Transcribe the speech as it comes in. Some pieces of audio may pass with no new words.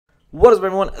What is up,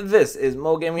 everyone? This is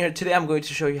Mo Gaming here. Today I'm going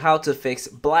to show you how to fix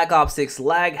Black Ops 6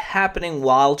 lag happening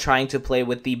while trying to play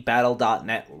with the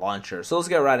Battle.net launcher. So let's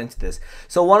get right into this.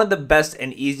 So one of the best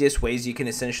and easiest ways you can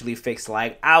essentially fix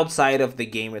lag outside of the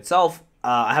game itself,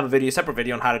 I have a separate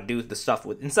video on how to do the stuff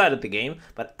inside of the game,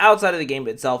 but outside of the game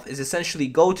itself is essentially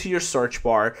go to your search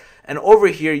bar, and over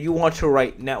here you want to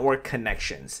write network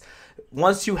connections.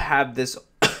 Once you have this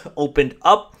opened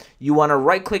up, you want to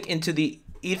right click into the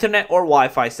Ethernet or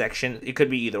Wi-Fi section. It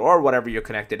could be either or, whatever you're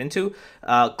connected into.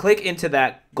 Click into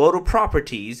that, go to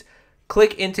properties,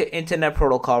 click into Internet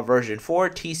Protocol version 4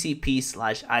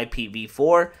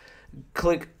 TCP/IPv4,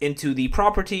 click into the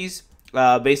properties.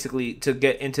 Basically, to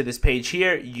get into this page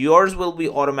here, yours will be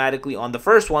automatically on the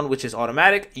first one, which is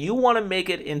automatic. You want to make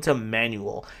it into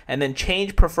manual, and then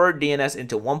change preferred DNS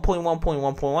into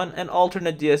 1.1.1.1 and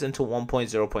alternate DNS into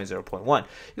 1.0.0.1. You're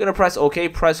going to press OK,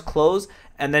 press close,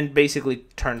 and then basically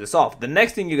turn this off. The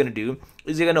next thing you're going to do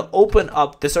is you're going to open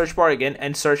up the search bar again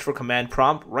and search for command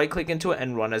prompt, right click into it,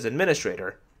 and run as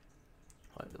administrator.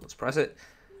 Let's press it.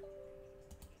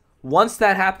 Once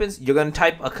that happens, you're going to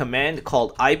type a command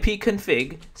called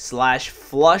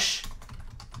ipconfig/flush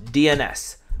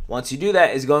DNS. Once you do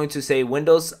that, it's going to say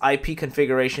Windows IP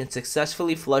configuration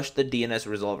successfully flushed the DNS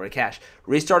resolver cache.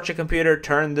 Restart your computer,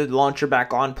 turn the launcher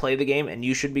back on, play the game, and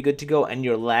you should be good to go, and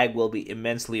your lag will be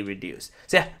immensely reduced.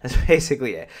 So yeah, that's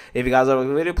basically it. If you guys like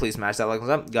the video, please smash that like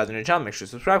button. If you guys are new to the channel, make sure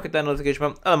to subscribe, hit that notification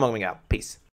button, and I'm out. Peace.